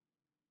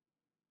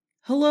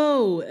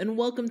Hello, and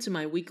welcome to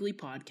my weekly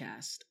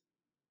podcast.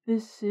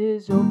 This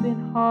is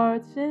Open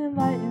Hearts,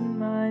 Enlightened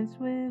Minds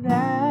with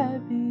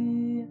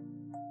Abby.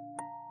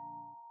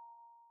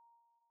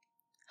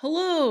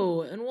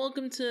 Hello, and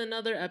welcome to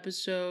another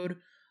episode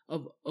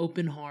of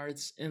Open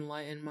Hearts,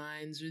 Enlightened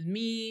Minds with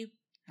me,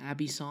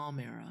 Abby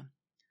Salmera.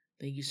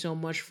 Thank you so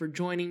much for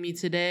joining me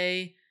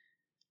today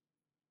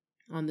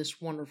on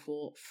this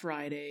wonderful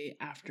Friday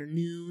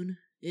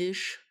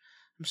afternoon-ish.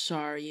 I'm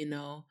sorry,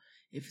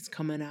 if it's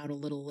coming out a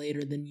little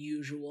later than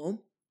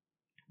usual,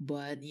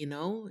 but,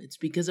 it's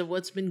because of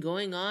what's been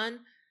going on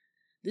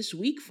this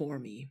week for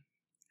me.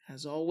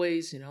 As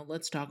always,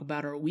 let's talk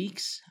about our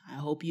weeks. I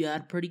hope you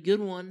had a pretty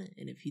good one,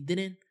 and if you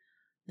didn't,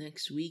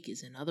 next week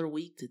is another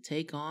week to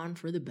take on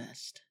for the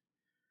best.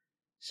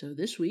 So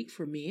this week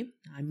for me,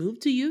 I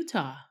moved to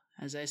Utah.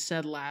 As I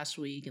said last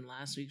week in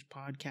last week's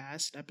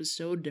podcast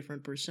episode,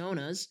 Different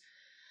Personas,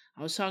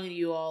 I was talking to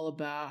you all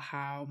about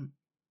how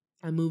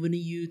I'm moving to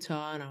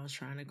Utah and I was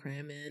trying to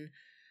cram in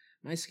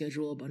my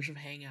schedule a bunch of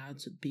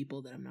hangouts with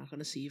people that I'm not going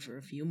to see for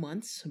a few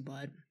months,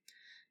 but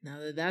now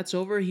that that's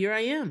over, here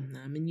I am.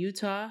 I'm in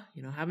Utah,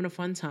 having a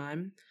fun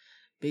time.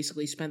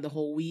 Basically spent the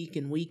whole week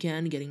and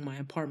weekend getting my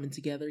apartment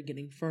together,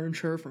 getting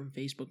furniture from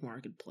Facebook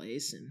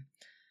Marketplace, and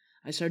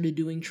I started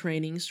doing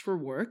trainings for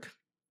work.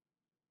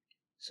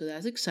 So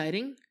that's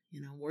exciting,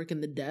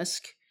 working the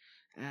desk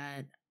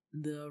at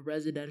the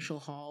residential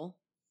hall,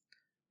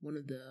 one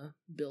of the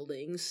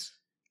buildings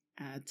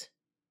at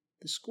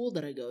the school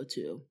that I go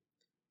to.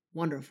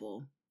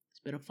 Wonderful. It's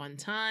been a fun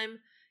time.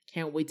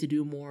 Can't wait to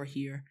do more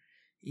here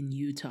in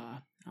Utah.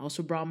 I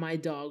also brought my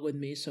dog with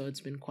me, so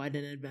it's been quite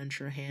an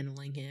adventure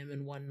handling him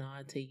and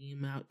whatnot, taking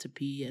him out to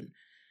pee at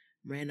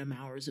random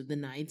hours of the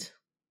night.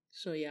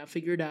 So yeah, I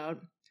figured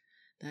out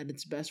that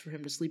it's best for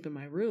him to sleep in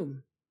my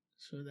room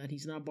so that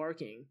he's not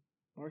barking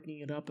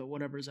it up at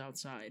whatever's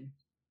outside.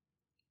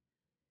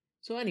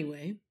 So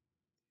anyway,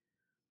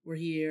 we're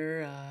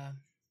here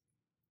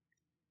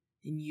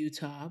in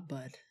Utah,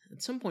 but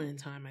at some point in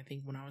time, I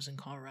think when I was in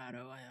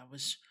Colorado, I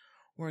was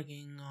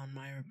working on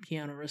my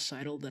piano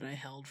recital that I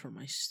held for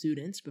my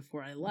students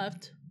before I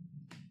left.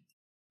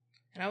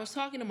 And I was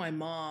talking to my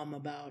mom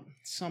about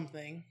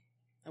something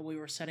that we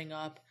were setting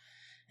up,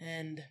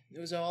 and it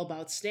was all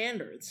about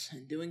standards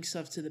and doing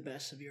stuff to the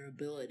best of your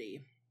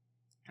ability.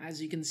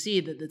 As you can see,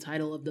 that the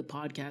title of the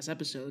podcast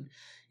episode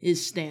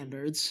is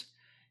Standards,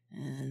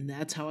 and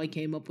that's how I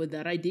came up with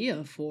that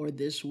idea for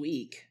this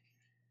week.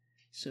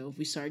 So if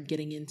we start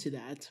getting into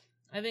that,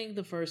 I think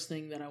the first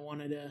thing that I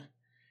wanted to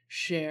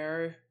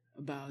share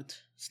about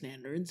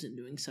standards and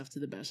doing stuff to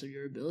the best of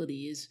your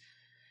ability is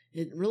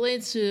it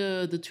relates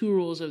to the two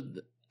rules of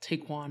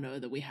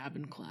Taekwondo that we have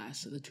in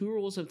class. So the two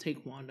rules of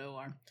Taekwondo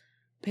are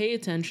pay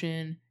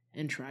attention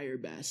and try your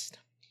best.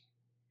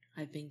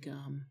 I think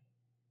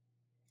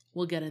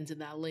we'll get into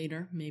that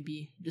later.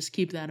 Maybe just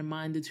keep that in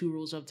mind. The two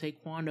rules of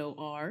Taekwondo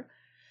are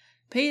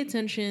pay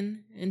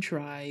attention and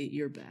try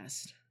your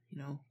best.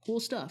 Cool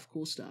stuff.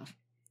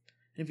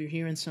 And if you're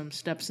hearing some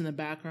steps in the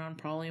background,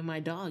 probably my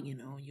dog, you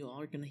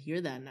all are going to hear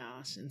that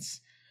now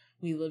since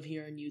we live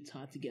here in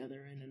Utah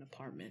together in an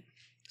apartment.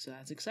 So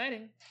that's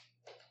exciting.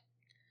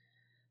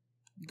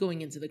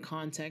 Going into the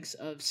context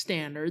of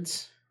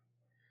standards,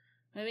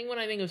 I think when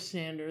I think of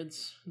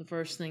standards, the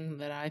first thing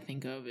that I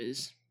think of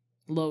is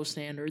low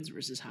standards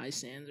versus high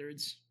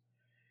standards.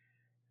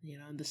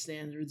 The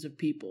standards of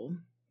people.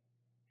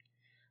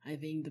 I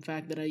think the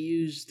fact that I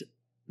used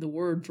the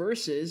word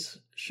versus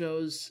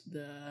shows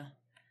the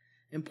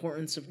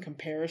importance of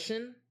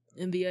comparison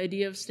in the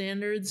idea of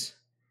standards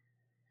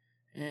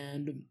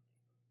and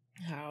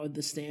how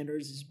the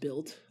standards is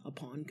built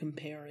upon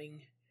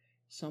comparing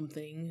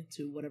something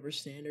to whatever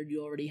standard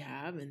you already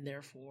have, and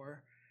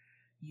therefore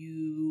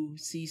you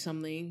see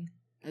something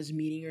as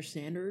meeting your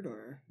standard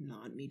or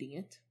not meeting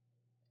it.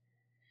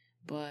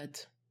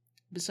 But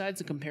besides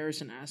the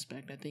comparison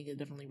aspect, I think it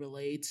definitely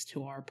relates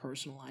to our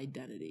personal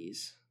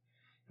identities.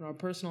 Our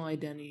personal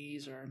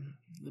identities are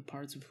the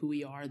parts of who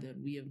we are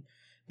that we have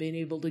been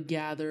able to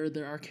gather.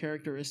 There are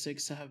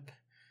characteristics that have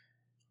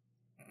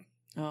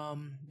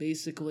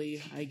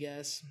basically, I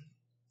guess,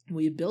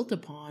 we built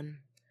upon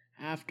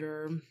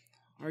after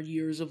our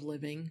years of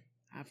living,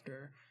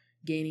 after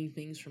gaining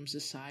things from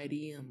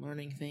society and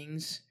learning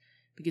things.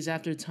 Because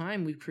after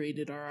time, we've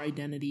created our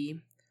identity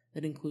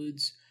that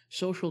includes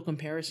social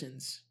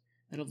comparisons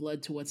that have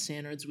led to what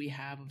standards we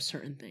have of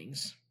certain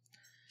things.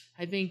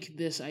 I think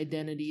this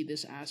identity,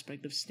 this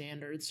aspect of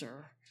standards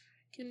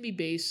can be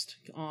based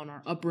on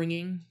our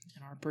upbringing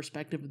and our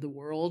perspective of the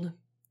world.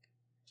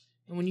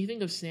 And when you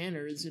think of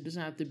standards, it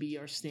doesn't have to be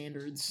our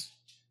standards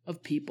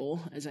of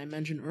people, as I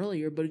mentioned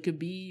earlier, but it could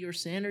be your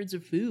standards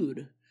of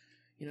food.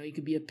 You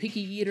could be a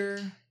picky eater,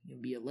 you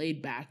can be a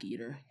laid-back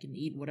eater, you can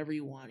eat whatever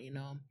you want,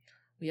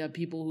 We have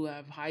people who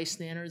have high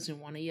standards and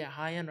want to eat at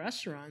high-end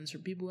restaurants, or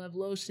people who have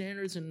low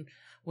standards and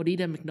would eat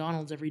at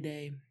McDonald's every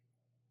day.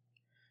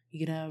 You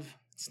could have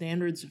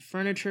standards of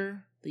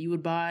furniture that you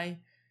would buy,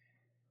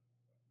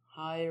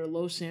 high or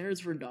low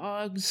standards for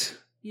dogs.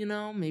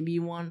 Maybe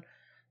you want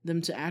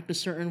them to act a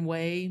certain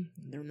way.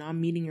 They're not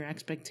meeting your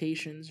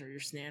expectations or your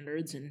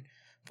standards. And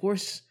of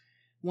course,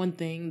 one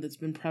thing that's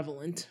been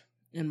prevalent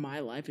in my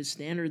life is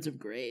standards of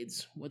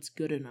grades. What's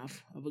good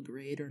enough of a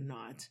grade or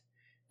not,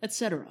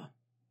 etc.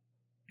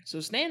 So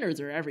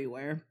standards are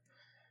everywhere,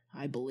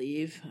 I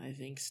believe. I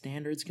think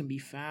standards can be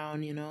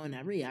found, in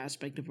every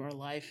aspect of our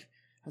life,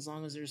 as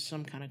long as there's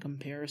some kind of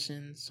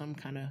comparison, some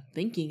kind of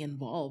thinking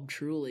involved,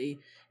 truly.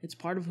 It's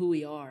part of who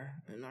we are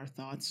and our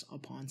thoughts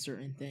upon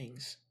certain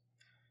things.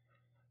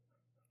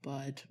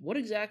 But what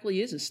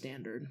exactly is a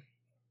standard?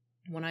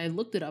 When I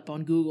looked it up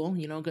on Google,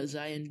 because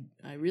I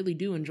really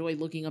do enjoy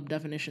looking up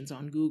definitions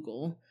on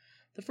Google,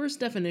 the first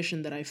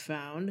definition that I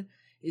found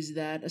is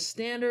that a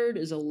standard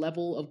is a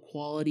level of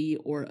quality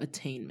or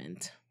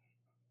attainment.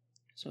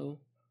 So,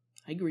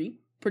 I agree.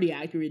 Pretty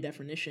accurate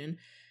definition.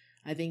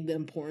 I think the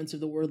importance of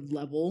the word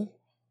level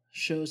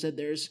shows that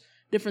there's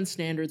different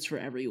standards for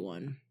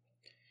everyone.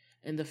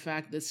 And the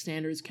fact that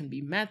standards can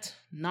be met,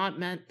 not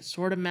met,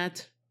 sort of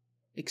met,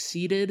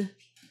 exceeded.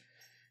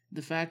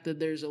 The fact that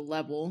there's a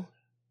level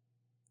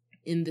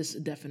in this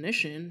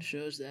definition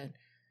shows that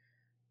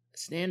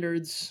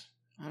standards,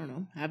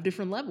 have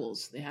different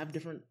levels. They have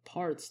different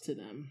parts to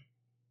them.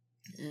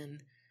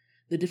 And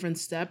the different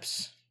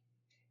steps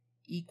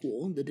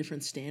equal the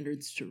different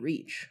standards to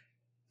reach.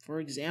 For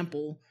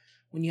example,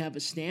 when you have a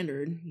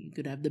standard, you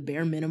could have the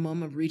bare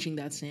minimum of reaching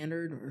that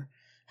standard or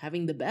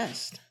having the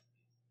best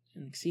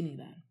and exceeding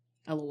that.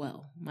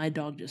 LOL. My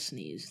dog just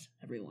sneezed,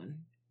 everyone.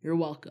 You're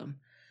welcome.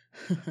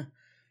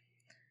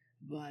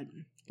 But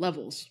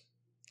levels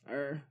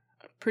are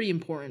a pretty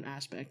important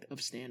aspect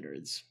of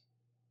standards.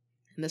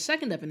 And the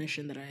second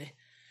definition that I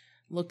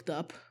looked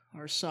up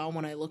or saw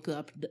when I looked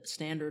up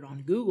standard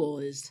on Google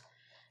is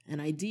an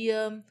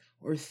idea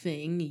or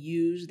thing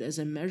used as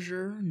a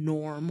measure,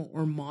 norm,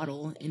 or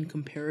model in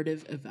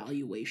comparative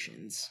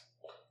evaluations.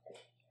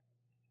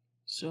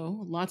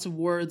 So, lots of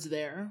words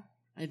there.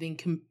 I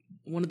think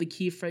one of the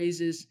key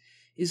phrases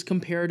is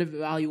comparative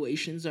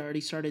evaluations. I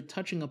already started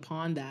touching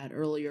upon that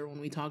earlier when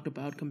we talked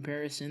about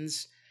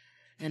comparisons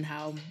and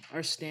how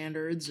our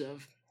standards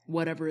of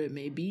whatever it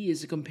may be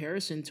is a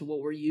comparison to what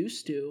we're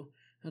used to,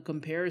 a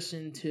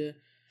comparison to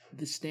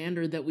the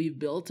standard that we've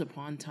built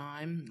upon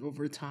time,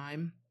 over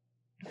time,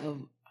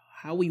 of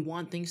how we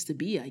want things to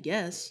be, I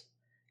guess.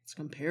 It's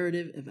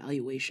comparative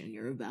evaluation.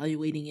 You're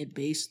evaluating it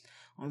based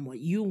on what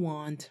you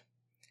want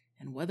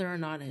and whether or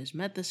not it has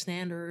met the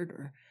standard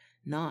or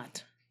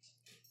not.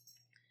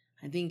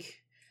 I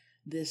think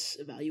this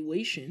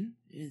evaluation,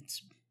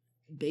 it's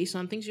based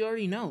on things you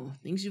already know,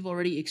 things you've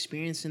already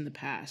experienced in the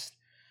past.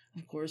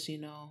 Of course,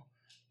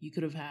 you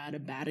could have had a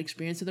bad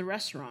experience at the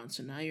restaurant,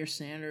 so now your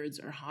standards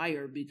are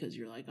higher because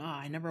you're like,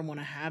 I never want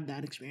to have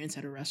that experience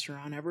at a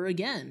restaurant ever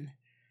again.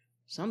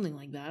 Something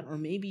like that. Or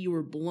maybe you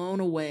were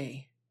blown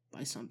away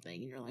by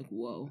something and you're like,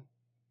 whoa,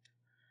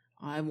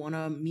 I want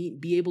to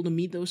be able to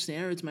meet those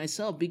standards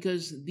myself,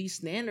 because these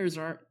standards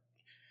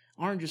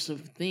aren't just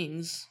of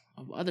things,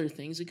 of other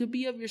things. It could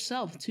be of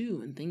yourself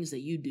too, and things that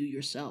you do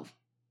yourself.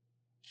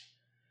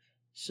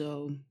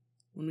 So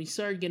when we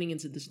start getting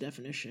into this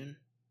definition,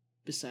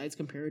 besides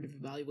comparative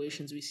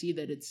evaluations, we see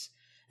that it's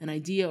an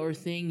idea or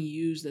thing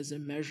used as a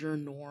measure,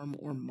 norm,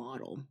 or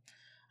model.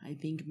 I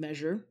think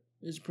measure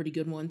is a pretty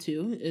good one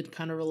too. It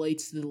kind of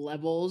relates to the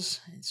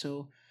levels. And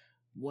so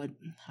what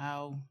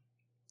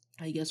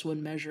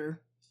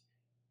measure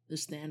the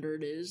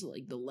standard is,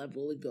 like the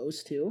level it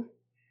goes to.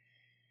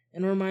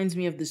 And it reminds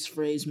me of this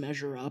phrase,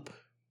 measure up.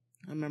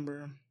 I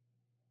remember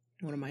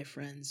one of my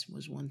friends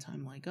was one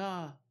time like,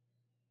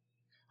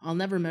 I'll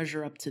never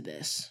measure up to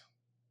this.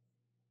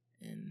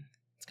 And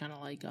it's kind of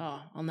like,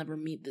 I'll never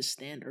meet this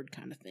standard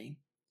kind of thing.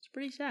 It's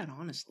pretty sad,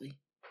 honestly.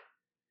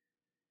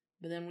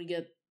 But then we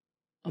get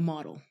a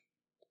model.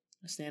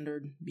 A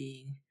standard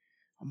being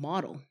a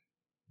model.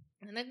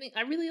 And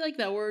I really like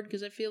that word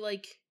because I feel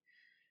like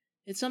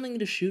it's something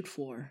to shoot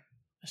for.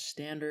 A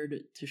standard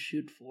to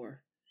shoot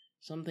for.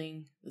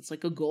 Something that's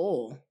like a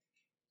goal.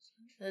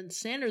 And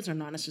standards are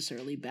not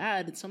necessarily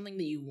bad. It's something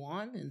that you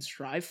want and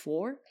strive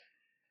for.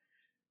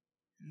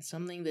 And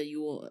something that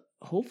you will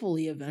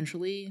hopefully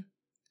eventually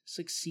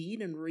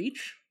succeed and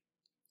reach.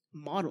 A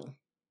model.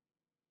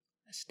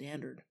 A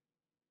standard.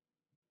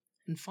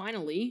 And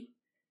finally,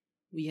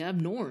 we have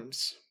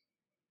norms.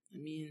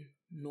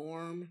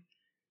 Norm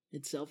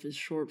itself is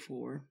short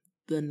for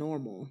the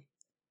normal.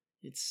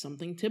 It's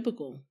something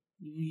typical.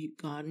 You've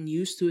gotten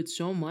used to it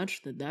so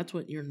much that that's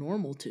what you're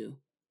normal to.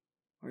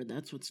 Or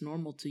that's what's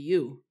normal to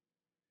you.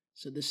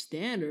 So the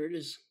standard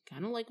is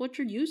kind of like what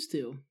you're used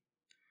to.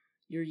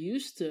 You're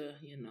used to,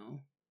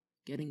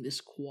 getting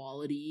this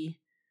quality,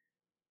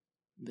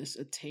 this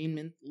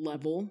attainment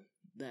level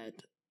that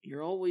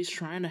you're always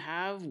trying to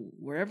have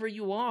wherever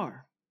you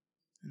are.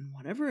 And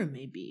whatever it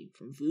may be,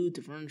 from food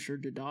to furniture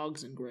to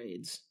dogs and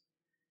grades.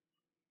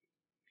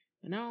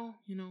 But now,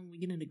 we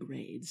get into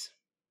grades.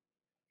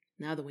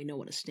 Now that we know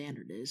what a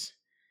standard is,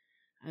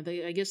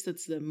 I guess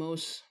that's the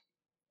most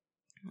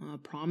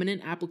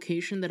prominent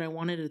application that I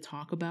wanted to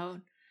talk about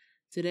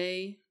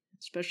today.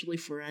 especially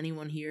for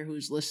anyone here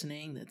who's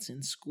listening that's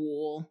in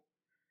school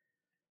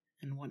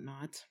and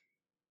whatnot.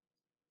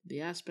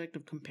 The aspect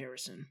of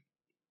comparison.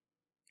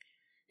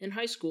 In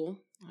high school,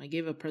 I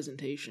gave a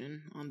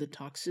presentation on the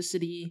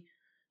toxicity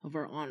of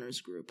our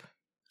honors group.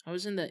 I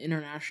was in the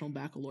International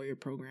Baccalaureate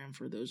program.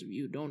 For those of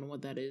you who don't know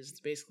what that is, it's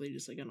basically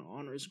just like an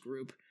honors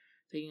group,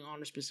 taking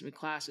honor-specific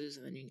classes,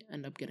 and then you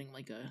end up getting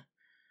like a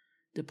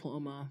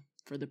diploma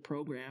for the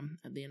program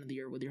at the end of the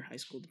year with your high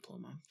school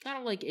diploma. Kind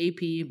of like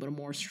AP, but a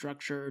more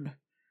structured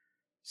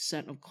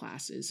set of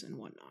classes and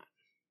whatnot.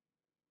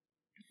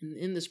 And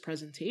in this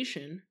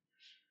presentation,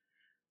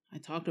 I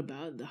talked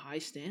about the high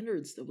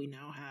standards that we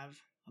now have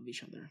of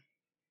each other.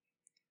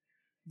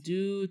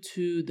 Due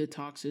to the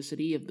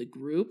toxicity of the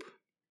group,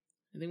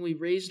 I think we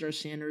raised our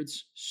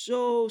standards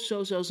so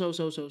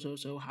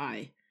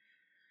high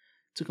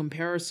to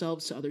compare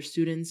ourselves to other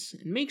students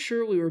and make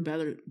sure we were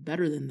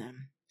better than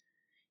them,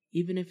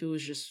 even if it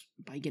was just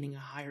by getting a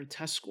higher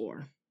test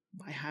score,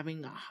 by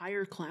having a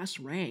higher class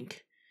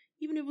rank,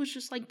 even if it was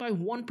just like by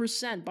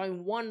 1%, by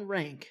one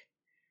rank.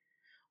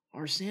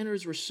 Our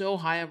standards were so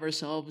high of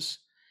ourselves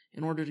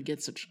in order to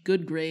get such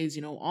good grades,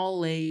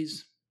 all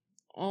A's,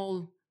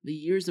 all the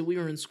years that we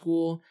were in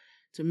school,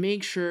 to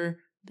make sure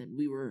that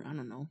we were,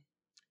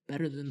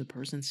 better than the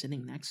person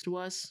sitting next to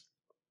us.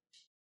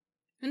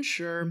 And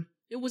sure,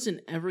 it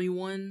wasn't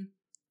everyone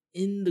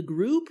in the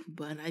group,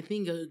 but I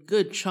think a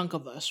good chunk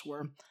of us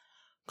were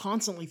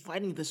constantly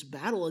fighting this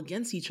battle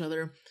against each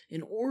other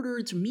in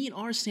order to meet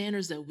our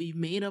standards that we've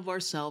made of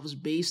ourselves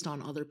based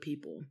on other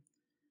people.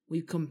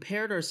 We've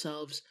compared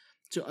ourselves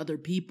to other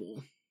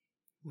people,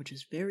 which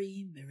is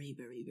very, very,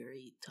 very,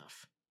 very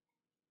tough.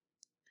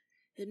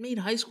 It made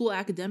high school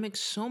academics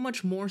so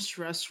much more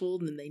stressful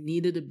than they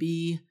needed to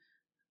be,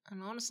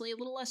 and honestly a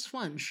little less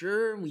fun.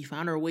 Sure, we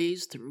found our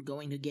ways through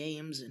going to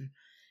games and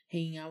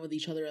hanging out with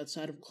each other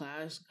outside of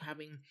class,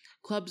 having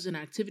clubs and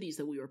activities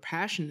that we were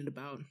passionate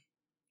about.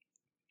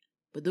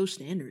 But those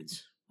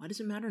standards, why does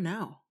it matter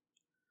now?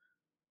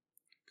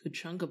 A good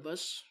chunk of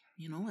us,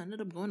 ended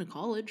up going to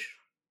college.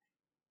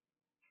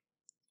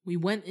 We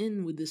went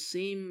in with the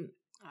same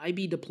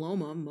IB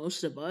diploma,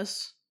 most of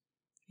us,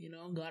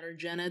 got our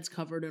gen eds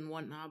covered and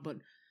whatnot, but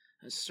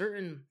a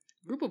certain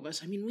group of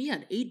us, we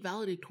had 8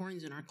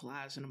 valedictorians in our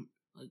class, and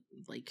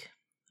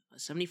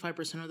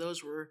 75% of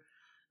those were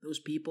those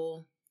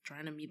people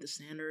trying to meet the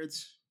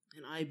standards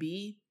in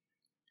IB.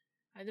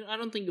 I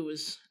don't think it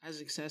was as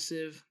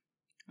excessive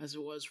as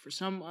it was for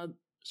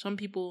some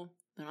people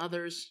than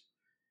others,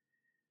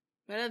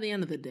 but at the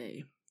end of the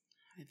day,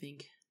 I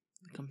think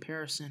the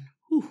comparison,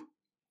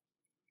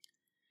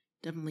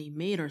 definitely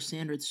made our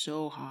standards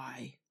so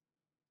high.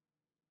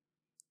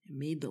 It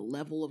made the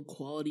level of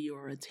quality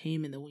or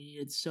attainment that we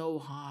needed so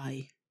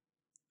high.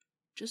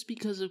 Just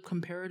because of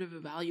comparative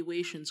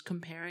evaluations,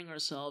 comparing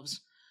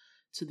ourselves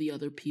to the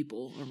other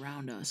people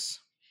around us.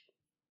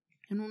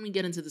 And when we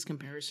get into this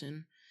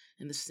comparison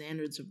and the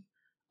standards of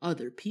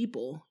other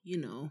people,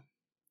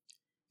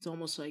 it's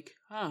almost like,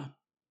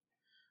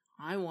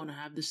 I want to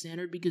have the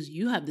standard because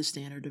you have the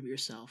standard of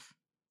yourself.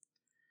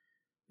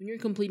 When you're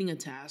completing a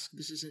task,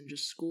 this isn't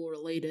just school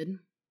related.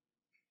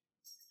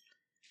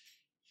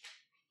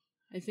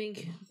 I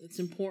think it's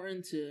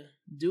important to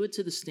do it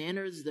to the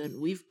standards that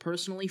we've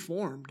personally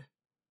formed.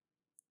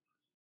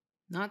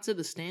 Not to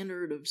the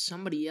standard of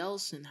somebody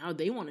else and how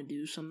they want to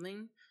do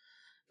something.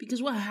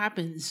 Because what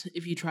happens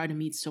if you try to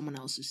meet someone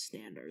else's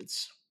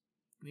standards?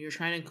 When you're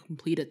trying to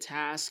complete a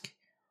task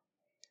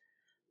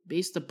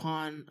based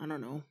upon,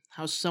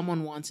 how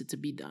someone wants it to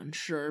be done.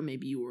 Sure,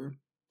 maybe you were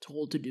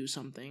told to do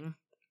something.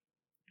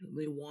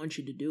 They want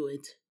you to do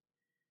it.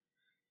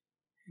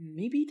 And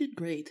maybe you did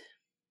great.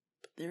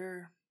 But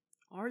there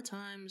are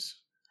times,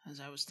 as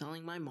I was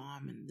telling my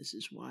mom, and this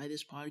is why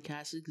this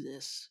podcast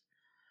exists,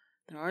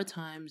 there are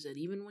times that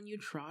even when you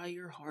try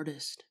your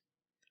hardest,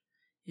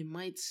 it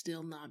might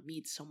still not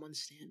meet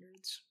someone's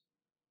standards.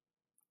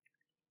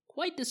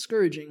 Quite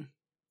discouraging,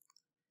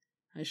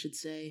 I should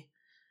say,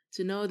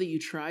 to know that you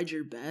tried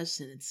your best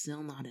and it's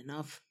still not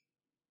enough.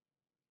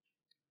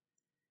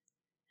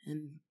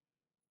 And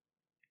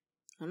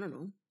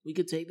we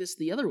could take this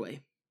the other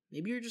way.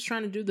 Maybe you're just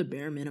trying to do the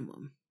bare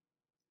minimum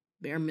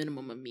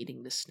of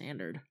meeting this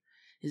standard.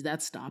 Is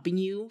that stopping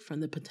you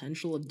from the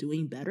potential of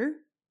doing better?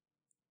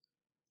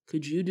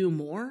 Could you do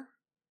more?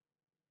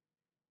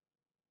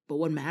 But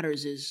what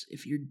matters is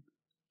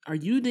are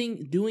you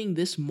doing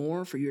this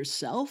more for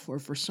yourself or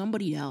for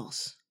somebody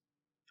else?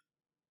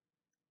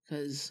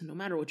 Because no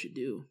matter what you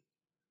do,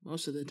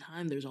 most of the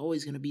time there's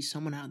always going to be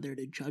someone out there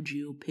to judge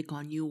you, pick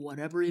on you,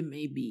 whatever it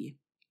may be.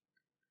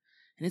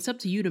 And it's up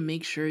to you to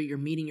make sure you're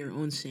meeting your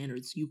own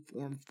standards you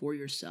form for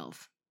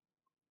yourself.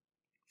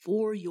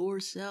 For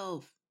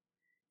yourself.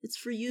 It's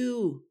for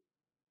you.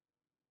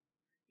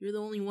 You're the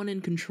only one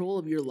in control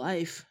of your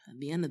life. At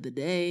the end of the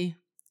day,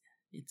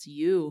 it's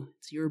you.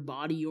 It's your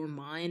body, your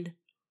mind.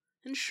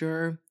 And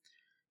sure,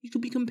 you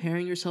could be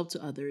comparing yourself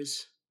to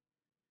others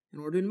in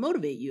order to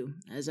motivate you.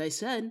 As I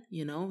said,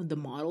 the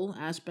model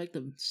aspect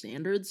of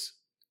standards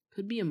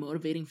could be a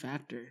motivating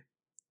factor.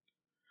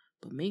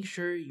 But make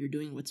sure you're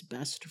doing what's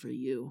best for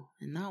you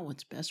and not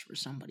what's best for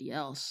somebody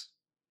else.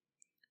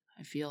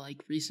 I feel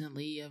like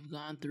recently I've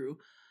gone through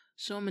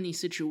so many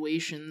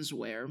situations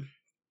where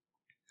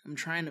I'm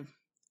trying to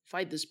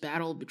fight this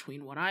battle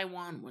between what I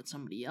want, what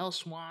somebody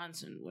else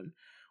wants, and what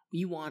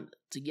we want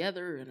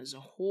together and as a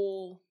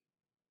whole.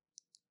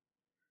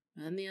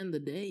 And at the end of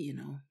the day,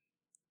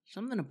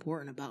 something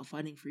important about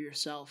fighting for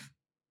yourself.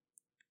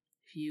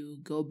 If you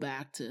go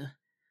back to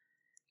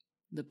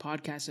the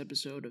podcast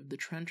episode of The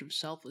Trench of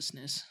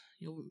Selflessness,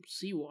 you'll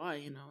see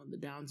why, the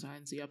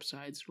downsides, the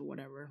upsides, or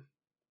whatever.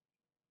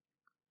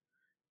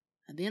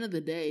 At the end of the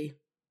day,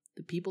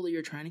 the people that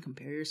you're trying to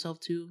compare yourself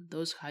to,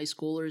 those high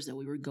schoolers that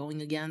we were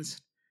going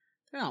against,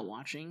 they're not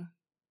watching.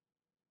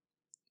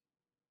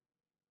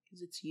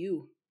 Because it's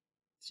you.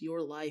 It's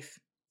your life.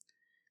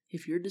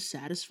 If you're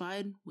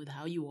dissatisfied with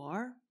how you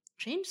are,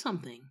 change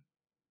something.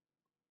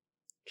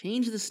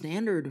 Change the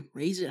standard.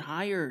 Raise it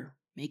higher.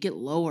 Make it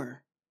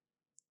lower.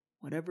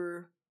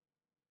 Whatever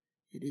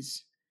it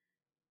is,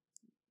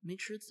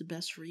 make sure it's the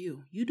best for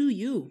you. You do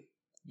you,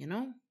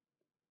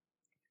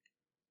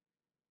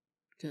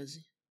 Because,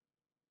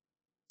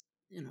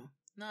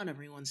 not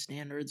everyone's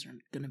standards are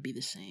going to be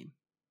the same.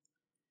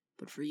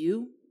 But for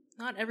you,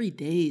 not every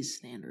day's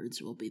standards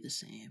will be the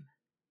same.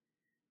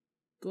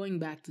 Going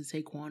back to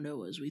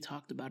Taekwondo, as we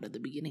talked about at the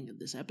beginning of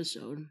this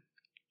episode,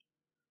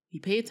 we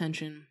pay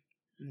attention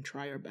and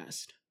try our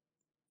best.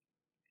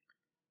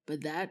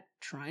 But that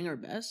trying our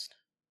best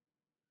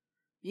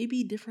may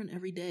be different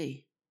every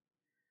day.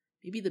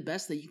 Maybe the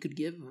best that you could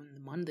give on the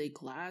Monday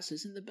class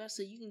isn't the best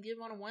that you can give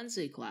on a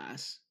Wednesday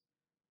class.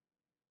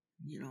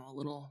 A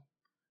little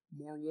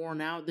more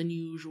worn out than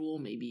usual.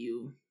 Maybe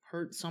you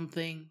hurt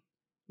something.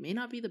 May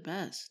not be the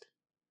best.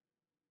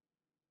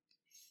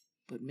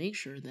 But make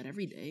sure that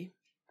every day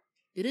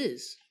it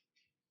is.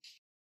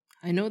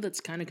 I know that's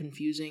kind of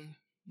confusing,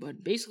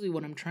 but basically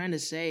what I'm trying to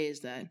say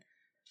is that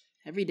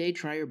every day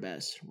try your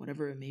best,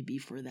 whatever it may be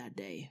for that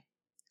day.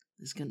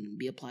 This can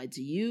be applied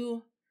to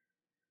you,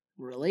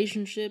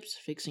 relationships,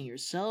 fixing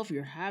yourself,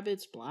 your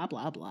habits, blah,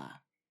 blah, blah.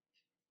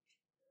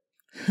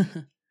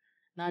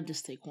 Not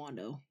just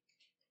Taekwondo.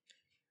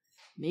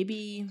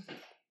 Maybe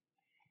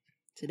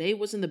today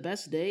wasn't the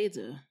best day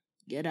to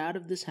get out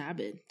of this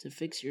habit, to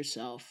fix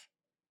yourself.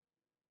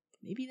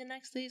 Maybe the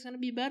next day is going to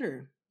be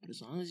better. But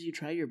as long as you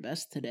try your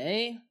best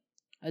today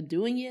at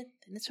doing it,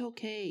 then it's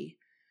okay.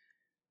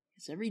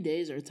 Because every day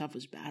is our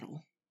toughest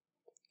battle.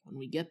 When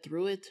we get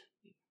through it,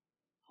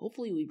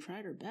 hopefully we've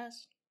tried our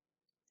best.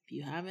 If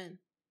you haven't,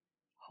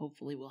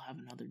 hopefully we'll have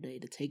another day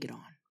to take it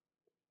on.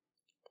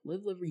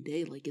 Live every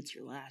day like it's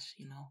your last,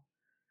 You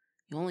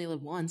only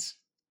live once.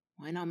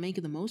 Why not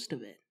make the most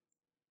of it?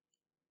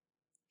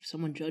 If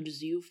someone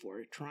judges you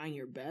for trying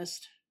your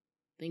best,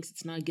 thinks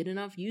it's not good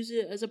enough, use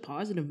it as a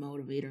positive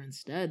motivator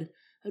instead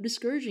of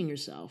discouraging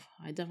yourself.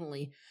 I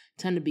definitely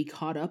tend to be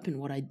caught up in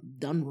what I've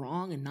done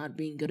wrong and not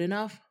being good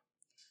enough.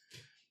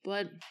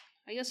 But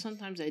I guess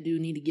sometimes I do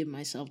need to give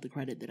myself the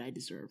credit that I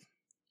deserve.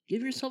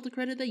 Give yourself the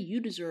credit that you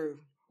deserve.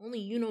 Only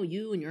you know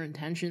you and your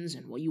intentions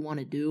and what you want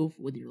to do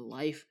with your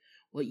life,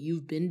 what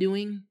you've been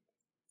doing.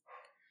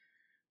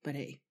 But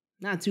hey,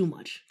 not too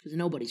much, because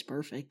nobody's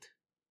perfect.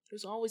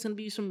 There's always going to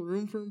be some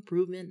room for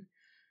improvement,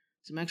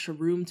 some extra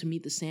room to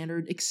meet the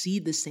standard,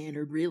 exceed the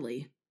standard,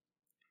 really.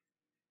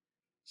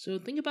 So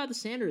think about the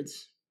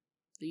standards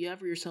that you have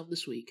for yourself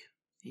this week.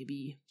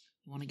 Maybe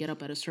you want to get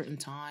up at a certain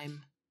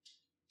time.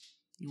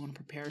 You want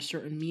to prepare a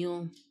certain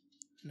meal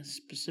in a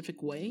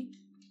specific way.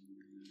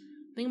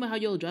 Think about how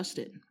you'll adjust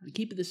it, or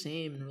keep it the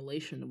same in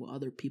relation to what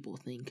other people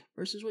think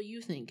versus what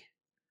you think.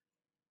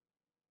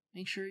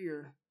 Make sure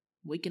you're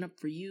waking up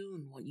for you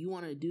and what you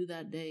want to do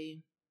that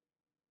day.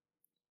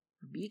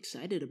 Or be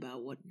excited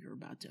about what you're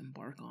about to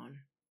embark on.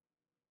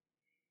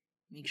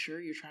 Make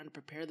sure you're trying to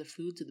prepare the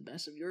food to the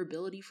best of your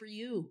ability for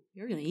you.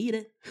 You're going to eat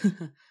it.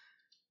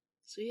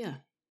 So yeah,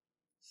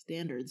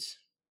 standards.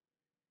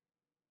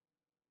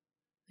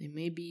 They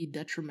may be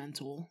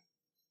detrimental,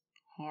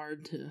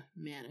 hard to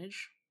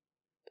manage,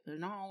 but they're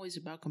not always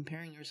about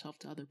comparing yourself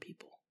to other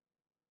people.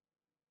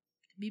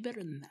 It can be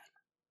better than that.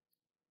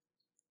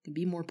 It can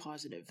be more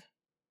positive.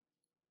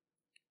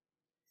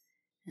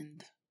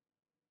 And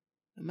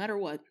no matter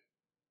what,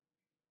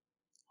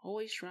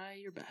 always try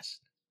your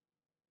best,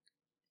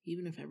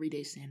 even if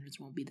everyday standards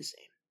won't be the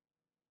same.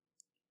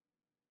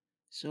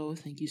 So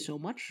thank you so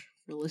much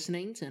for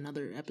listening to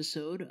another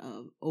episode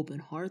of Open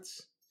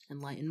Hearts,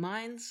 Enlightened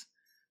Minds.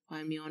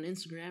 Find me on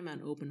Instagram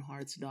at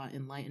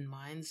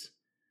openhearts.enlightenedminds.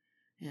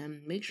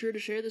 And make sure to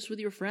share this with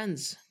your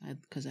friends,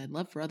 because I'd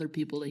love for other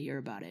people to hear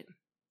about it.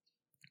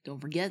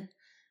 Don't forget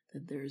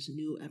that there's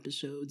new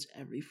episodes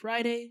every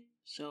Friday,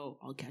 so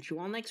I'll catch you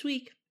all next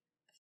week.